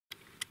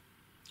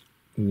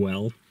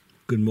Well,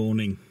 good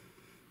morning.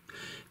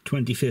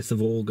 25th of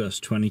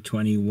August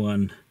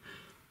 2021,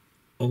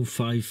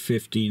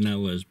 05:15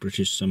 hours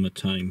British Summer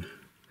Time.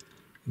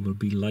 It will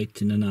be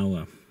light in an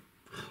hour.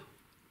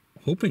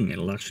 Hoping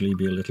it'll actually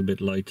be a little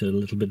bit lighter, a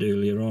little bit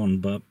earlier on,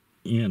 but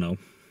you know.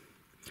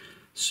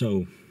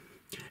 So,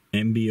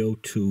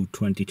 MBO2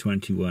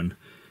 2021,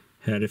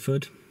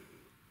 Hereford,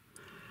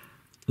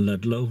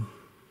 Ludlow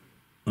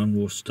and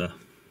Worcester,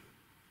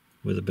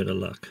 with a bit of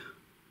luck.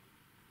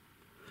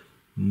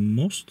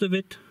 Most of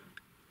it,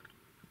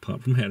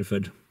 apart from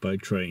Hereford, by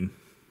train.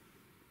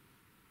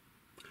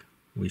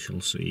 We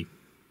shall see.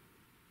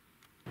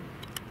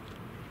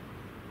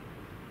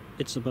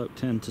 It's about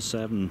 10 to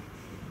 7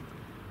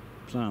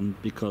 planned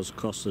because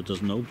Costa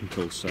doesn't open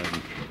till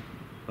 7,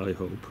 I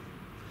hope,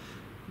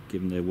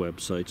 given their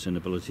website's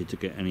inability to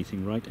get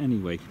anything right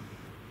anyway.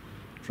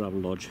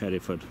 Travelodge,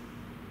 Hereford,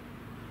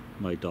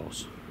 my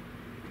DOS.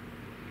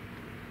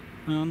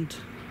 And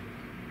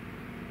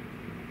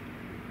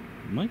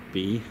might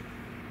be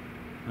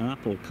an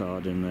Apple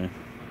card in there.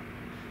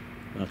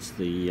 That's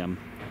the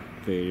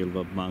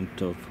variable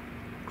amount of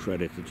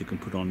credit that you can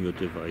put on your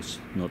device,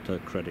 not a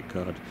credit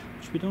card,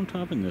 which we don't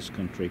have in this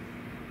country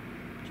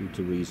due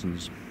to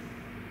reasons.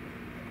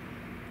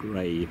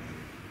 Grey.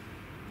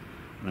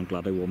 And I'm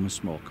glad I wore my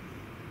smock.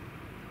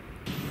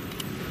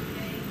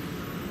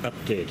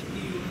 Update.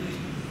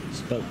 It's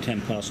about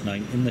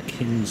 9:10 in the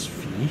King's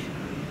Fee,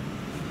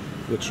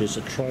 which is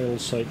a trial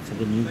site for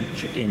the new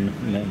in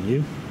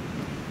menu.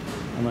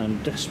 And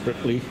I'm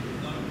desperately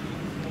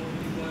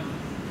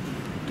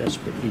I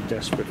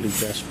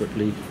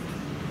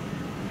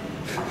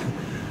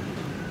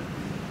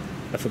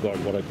forgot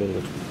what I called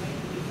it.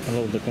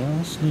 Hello, the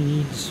glass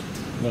needs,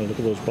 well, look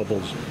at those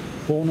bubbles.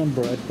 Born and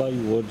bred by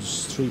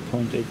Woods,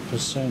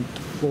 3.8%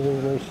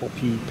 floral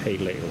hoppy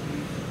pale ale.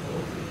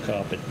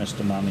 Carpet,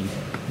 Mr. Manny.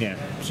 Yeah,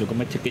 so I've got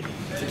my ticket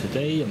for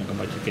today and I've got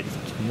my ticket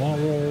for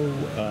tomorrow,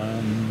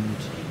 and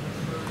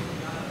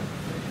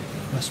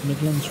West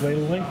Midlands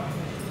Railway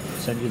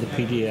sent you the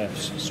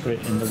PDFs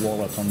straight in the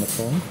wallet on the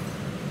phone.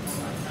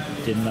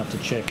 Didn't have to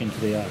check into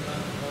the app.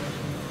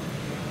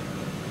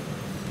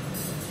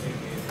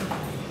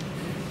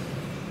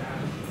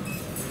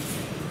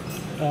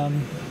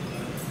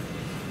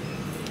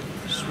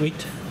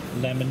 Sweet,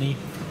 lemony,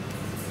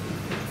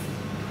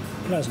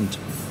 pleasant,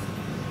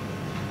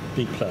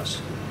 B+,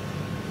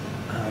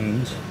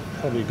 and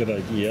probably a good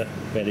idea,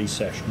 very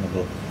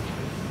sessionable.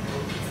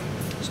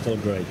 Still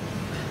great.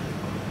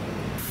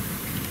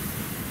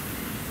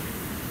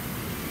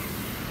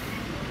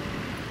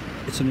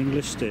 It's an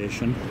English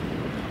station,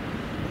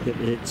 yet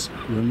it's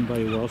run by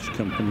a Welsh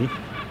company,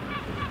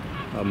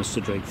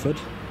 Mr. Drakeford.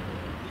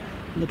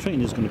 And the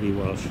train is going to be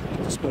Welsh,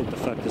 despite the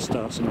fact it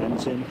starts and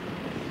ends in,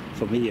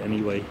 for me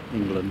anyway,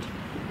 England.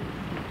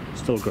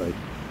 Still great.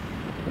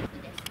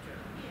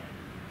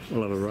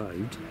 Well, I've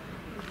arrived.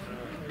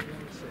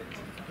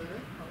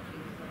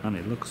 And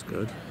it looks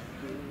good.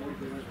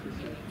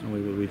 And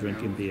we will be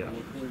drinking beer.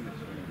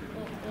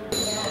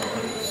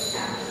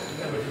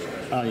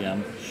 I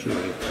am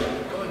sure.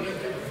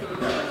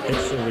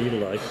 It's a real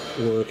life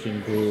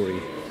working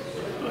brewery.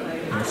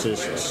 And this is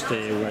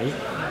Stay Away,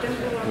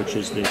 which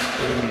is the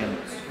premium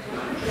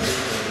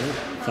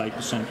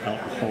 5%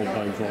 alcohol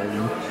by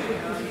volume.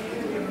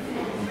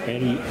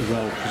 Very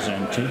well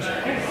presented.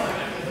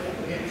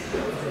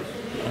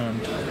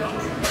 And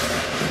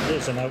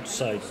there's an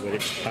outside where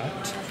it's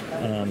packed,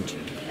 and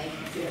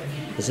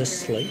there's a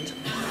slate.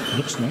 It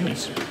looks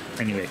nice.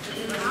 Anyway,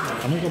 I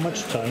haven't got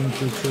much time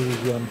due to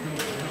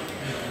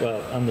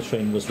well, and the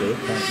train was late,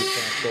 thank you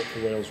Transport for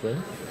Wales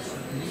Rail.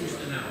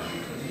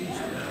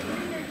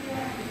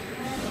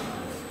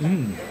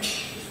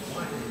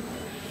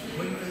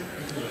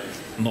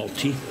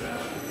 Malty.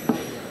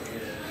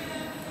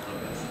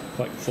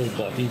 Quite full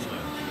bodied.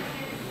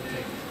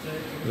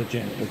 With a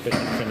gentle bit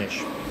of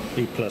finish. B+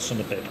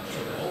 and a bit.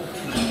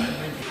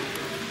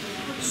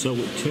 So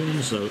it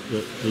turns out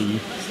that the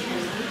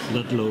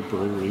Ludlow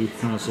Brewery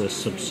has a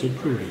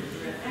subsidiary,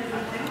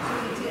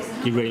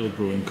 Derailed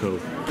Brewing Co.,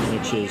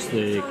 which is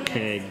the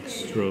keg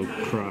stroke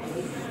craft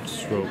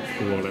stroke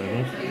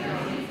whatever.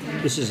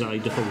 This is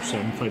Idaho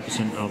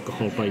 5%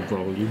 alcohol by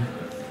volume.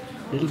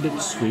 A little bit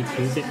sweet, a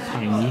little bit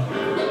piney.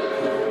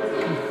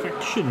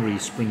 Confectionery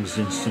springs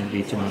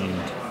instantly to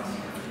mind.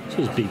 This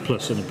is B+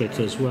 and a bit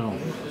as well.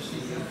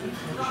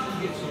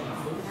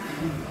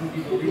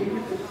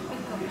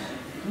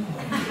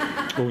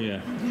 Oh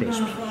yeah,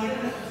 crisp.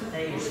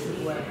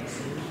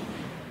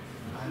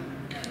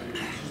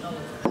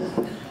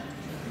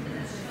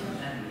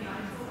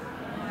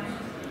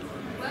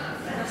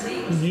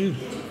 New.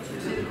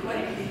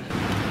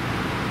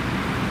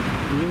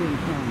 New in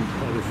Hand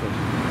Hereford.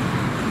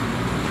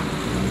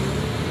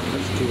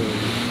 That's too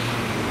early.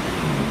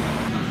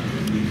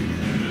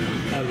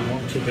 I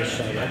wanted a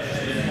cider. I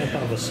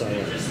have a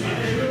cider.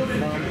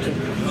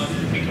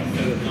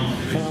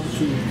 Farm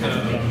to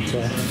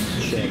Atlanta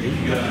Sherry.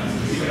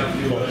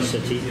 Port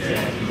City.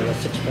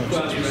 That's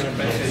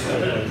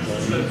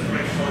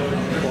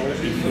 6.6%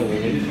 quality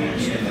flooring.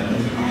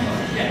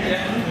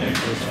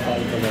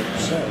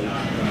 outside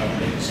than on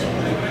the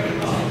inside.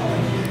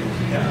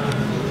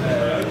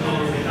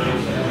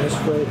 This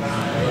way,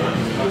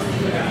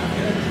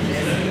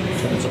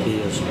 tons of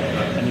beers.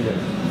 Anyway,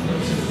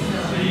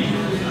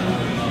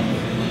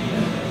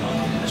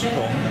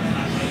 strong.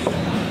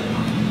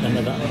 And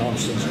then that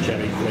nonsense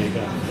cherry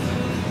flavour.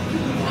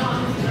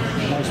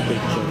 Nice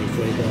big cherry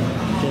flavour.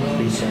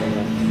 Gently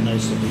sour,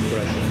 nice and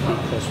refreshing.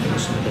 Plus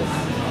plus middle.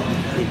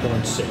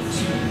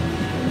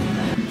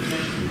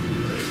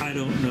 3.6. I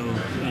don't know.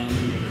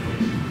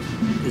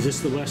 Is this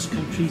the West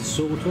Country,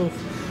 sort of?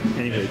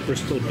 Anyway,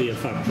 Bristol Beer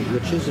Factory,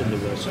 which is in the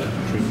West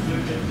Country.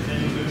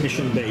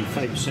 Mission Bay,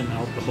 5%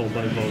 alcohol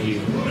by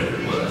volume.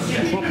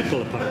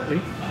 Tropical,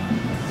 apparently.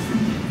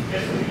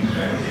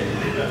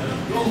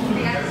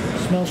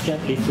 Smells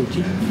gently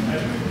fruity.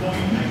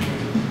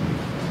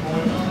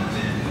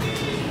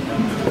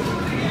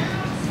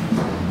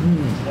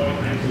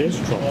 It is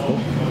tropical.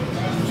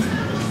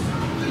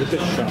 A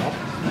bit sharp.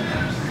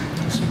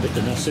 Some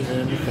bitterness in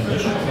the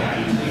finish.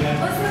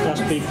 Class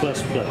B++.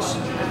 Let's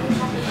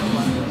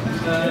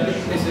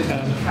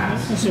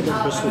see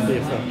about Bristol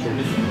Beer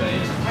Factory.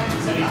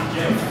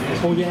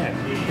 Oh yeah,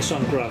 it's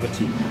on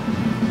gravity.